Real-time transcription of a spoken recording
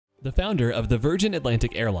The founder of the Virgin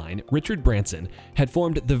Atlantic airline, Richard Branson, had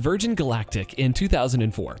formed the Virgin Galactic in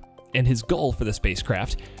 2004, and his goal for the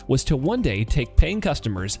spacecraft was to one day take paying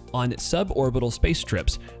customers on suborbital space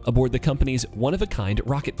trips aboard the company's one-of-a-kind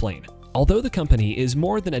rocket plane. Although the company is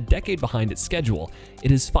more than a decade behind its schedule,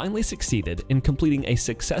 it has finally succeeded in completing a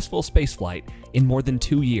successful spaceflight in more than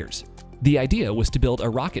 2 years. The idea was to build a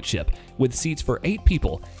rocket ship with seats for 8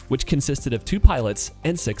 people, which consisted of 2 pilots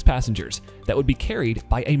and 6 passengers, that would be carried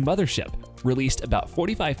by a mothership, released about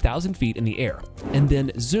 45,000 feet in the air, and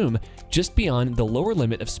then zoom just beyond the lower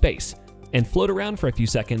limit of space, and float around for a few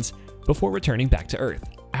seconds before returning back to Earth.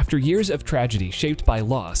 After years of tragedy shaped by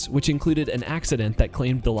loss, which included an accident that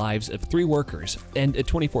claimed the lives of 3 workers and a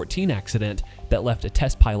 2014 accident that left a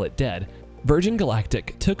test pilot dead, Virgin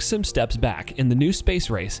Galactic took some steps back in the new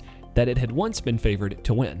space race that it had once been favored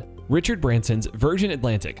to win. Richard Branson's Virgin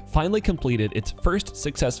Atlantic finally completed its first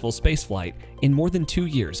successful spaceflight in more than 2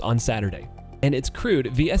 years on Saturday, and its crewed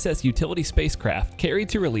VSS utility spacecraft carried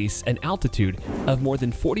to release an altitude of more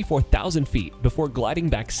than 44,000 feet before gliding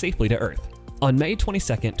back safely to Earth. On May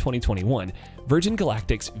 22, 2021, Virgin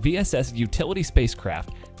Galactic's VSS utility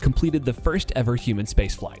spacecraft completed the first ever human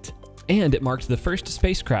spaceflight. And it marked the first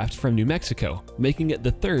spacecraft from New Mexico, making it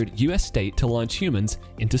the 3rd U.S. state to launch humans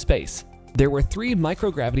into space. There were 3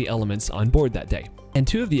 microgravity elements on board that day, and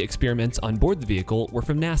 2 of the experiments on board the vehicle were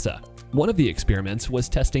from NASA. One of the experiments was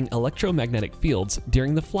testing electromagnetic fields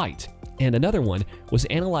during the flight, and another one was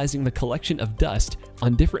analyzing the collection of dust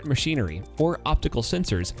on different machinery or optical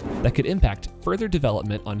sensors that could impact further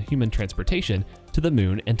development on human transportation to the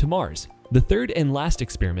Moon and to Mars. The third and last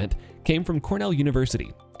experiment came from Cornell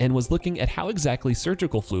University and was looking at how exactly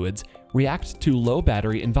surgical fluids react to low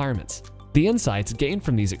battery environments. The insights gained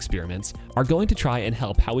from these experiments are going to try and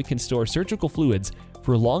help how we can store surgical fluids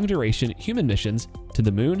for long-duration human missions to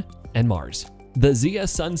the Moon and Mars. The Zia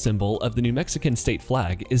sun symbol of the New Mexican state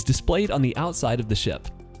flag is displayed on the outside of the ship.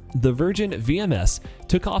 The Virgin VMS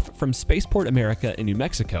took off from Spaceport America in New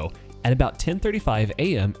Mexico at about 10:35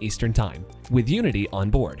 a.m. Eastern Time, with Unity on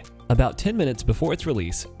board. About 10 minutes before its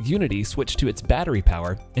release, Unity switched to its battery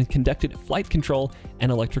power and conducted flight control and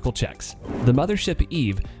electrical checks. The mothership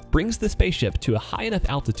Eve brings the spaceship to a high enough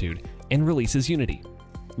altitude and releases Unity.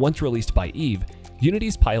 Once released by Eve,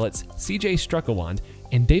 Unity's pilots CJ Struckawand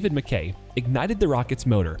and David McKay ignited the rocket's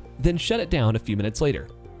motor, then shut it down a few minutes later,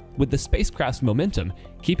 with the spacecraft's momentum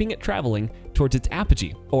keeping it traveling towards its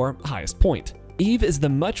apogee, or highest point. Eve is the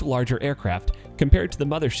much larger aircraft compared to the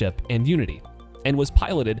mothership and Unity, and was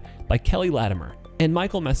piloted by Kelly Latimer and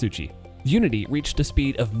Michael Masucci. Unity reached a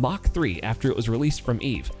speed of Mach 3 after it was released from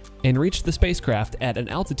Eve, and reached the spacecraft at an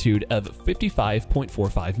altitude of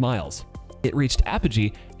 55.45 miles. It reached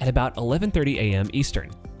apogee at about 11:30 a.m. Eastern,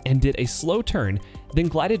 and did a slow turn, then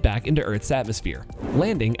glided back into Earth's atmosphere,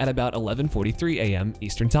 landing at about 11:43 a.m.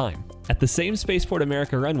 Eastern Time, at the same Spaceport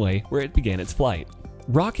America runway where it began its flight.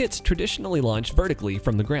 Rockets traditionally launch vertically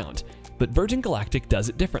from the ground, but Virgin Galactic does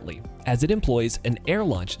it differently, as it employs an air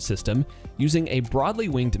launch system using a broadly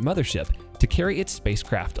winged mothership to carry its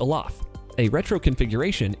spacecraft aloft, a retro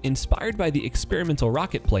configuration inspired by the experimental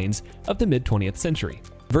rocket planes of the mid-20th century.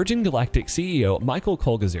 Virgin Galactic CEO Michael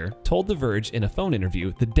Kolgazer told The Verge in a phone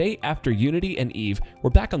interview the day after Unity and Eve were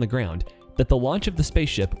back on the ground that the launch of the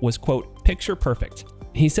spaceship was, quote, picture perfect.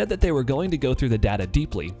 He said that they were going to go through the data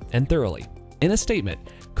deeply and thoroughly. In a statement,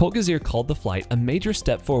 Kolgazer called the flight a major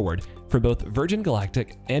step forward for both Virgin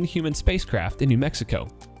Galactic and human spacecraft in New Mexico,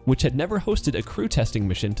 which had never hosted a crew testing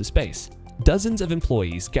mission to space. Dozens of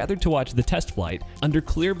employees gathered to watch the test flight under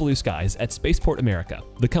clear blue skies at Spaceport America,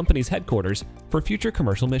 the company's headquarters for future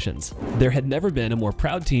commercial missions. There had never been a more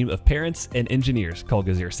proud team of parents and engineers,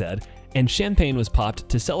 Kolgazer said, and champagne was popped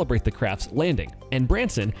to celebrate the craft's landing, and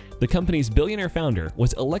Branson, the company's billionaire founder,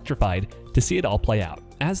 was electrified to see it all play out.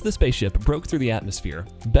 As the spaceship broke through the atmosphere,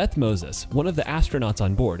 Beth Moses, one of the astronauts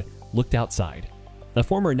on board, looked outside. A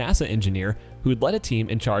former NASA engineer who had led a team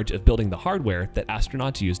in charge of building the hardware that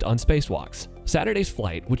astronauts used on spacewalks. Saturday's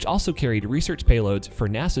flight, which also carried research payloads for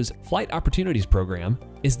NASA's Flight Opportunities program,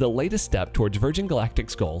 is the latest step towards Virgin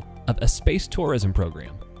Galactic's goal of a space tourism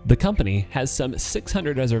program. The company has some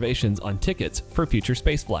 600 reservations on tickets for future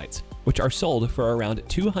space flights, which are sold for around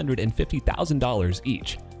 $250,000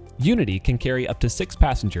 each. Unity can carry up to 6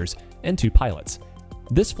 passengers and 2 pilots.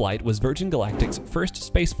 This flight was Virgin Galactic's first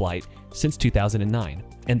space flight since 2009,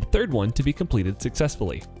 and the 3rd one to be completed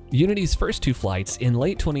successfully. Unity's first 2 flights in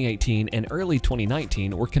late 2018 and early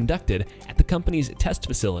 2019 were conducted at the company's test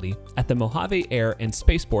facility at the Mojave Air and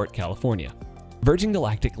Spaceport, California. Virgin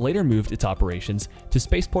Galactic later moved its operations to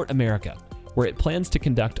Spaceport America, where it plans to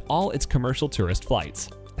conduct all its commercial tourist flights.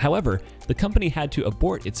 However, the company had to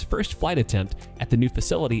abort its first flight attempt at the new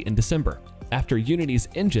facility in December, after Unity's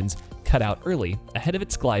engines cut out early ahead of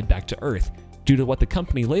its glide back to Earth, due to what the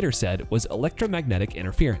company later said was electromagnetic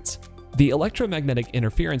interference. The electromagnetic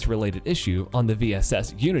interference-related issue on the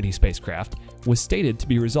VSS Unity spacecraft was stated to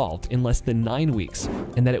be resolved in less than 9 weeks,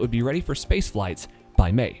 and that it would be ready for space flights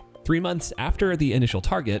by May. 3 months after the initial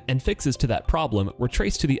target, and fixes to that problem were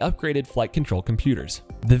traced to the upgraded flight control computers.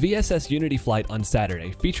 The VSS Unity flight on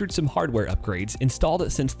Saturday featured some hardware upgrades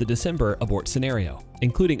installed since the December abort scenario,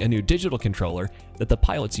 including a new digital controller that the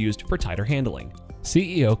pilots used for tighter handling.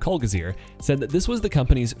 CEO Kolgazir said that this was the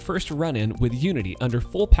company's first run-in with Unity under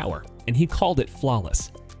full power, and he called it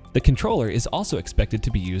flawless. The controller is also expected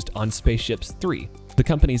to be used on Spaceship 3, the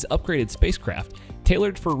company's upgraded spacecraft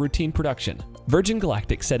tailored for routine production. Virgin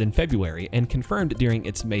Galactic said in February and confirmed during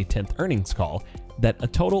its May 10th earnings call that a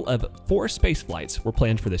total of 4 space flights were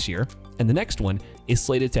planned for this year, and the next one is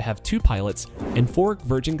slated to have 2 pilots and 4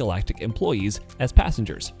 Virgin Galactic employees as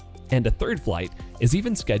passengers. And a third flight is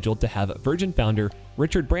even scheduled to have Virgin founder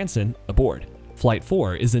Richard Branson aboard. Flight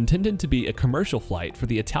 4 is intended to be a commercial flight for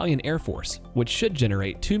the Italian Air Force, which should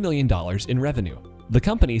generate $2 million in revenue. The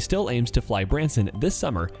company still aims to fly Branson this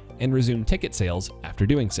summer and resume ticket sales after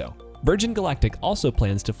doing so. Virgin Galactic also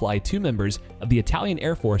plans to fly 2 members of the Italian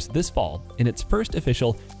Air Force this fall in its first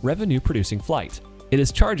official revenue-producing flight. It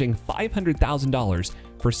is charging $500,000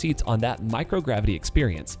 for seats on that microgravity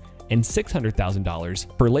experience, and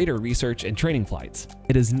 $600,000 for later research and training flights.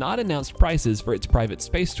 It has not announced prices for its private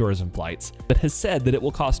space tourism flights, but has said that it will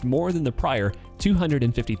cost more than the prior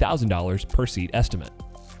 $250,000 per seat estimate.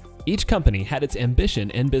 Each company had its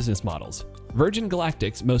ambition and business models. Virgin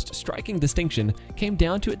Galactic's most striking distinction came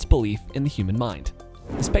down to its belief in the human mind.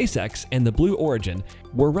 SpaceX and the Blue Origin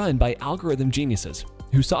were run by algorithm geniuses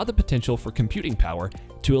who saw the potential for computing power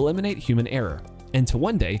to eliminate human error and to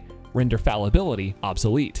one day render fallibility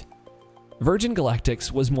obsolete. Virgin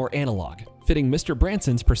Galactic's was more analog, fitting Mr.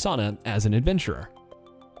 Branson's persona as an adventurer.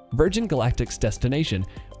 Virgin Galactic's destination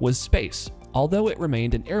was space, although it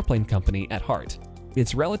remained an airplane company at heart.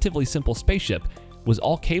 Its relatively simple spaceship was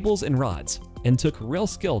all cables and rods, and took real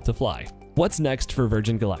skill to fly. What's next for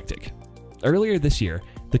Virgin Galactic? Earlier this year,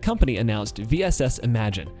 the company announced VSS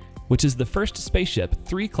Imagine, which is the first Spaceship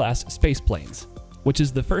 3-class spaceplanes.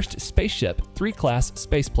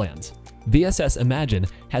 VSS Imagine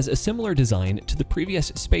has a similar design to the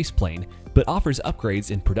previous spaceplane, but offers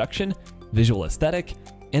upgrades in production, visual aesthetic,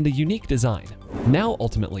 and a unique design. Now,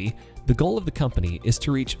 ultimately, the goal of the company is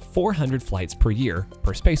to reach 400 flights per year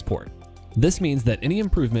per spaceport. This means that any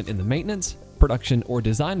improvement in the maintenance, production, or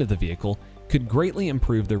design of the vehicle could greatly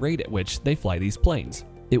improve the rate at which they fly these planes.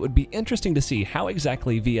 It would be interesting to see how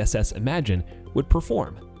exactly VSS Imagine would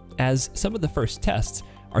perform, as some of the first tests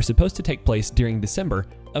are supposed to take place during December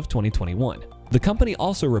of 2021. The company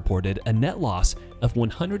also reported a net loss of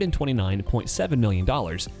 $129.7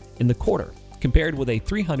 million in the quarter, compared with a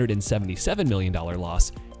 $377 million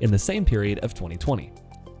loss in the same period of 2020.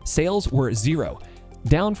 Sales were 0,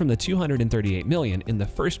 down from the $238 million in the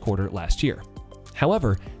first quarter last year.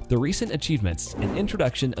 However, the recent achievements and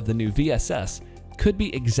introduction of the new VSS could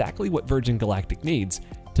be exactly what Virgin Galactic needs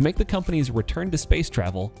to make the company's return to space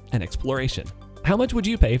travel and exploration. How much would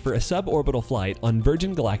you pay for a suborbital flight on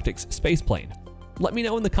Virgin Galactic's spaceplane? Let me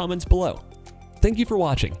know in the comments below. Thank you for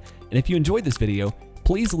watching, and if you enjoyed this video,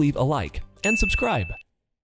 please leave a like and subscribe.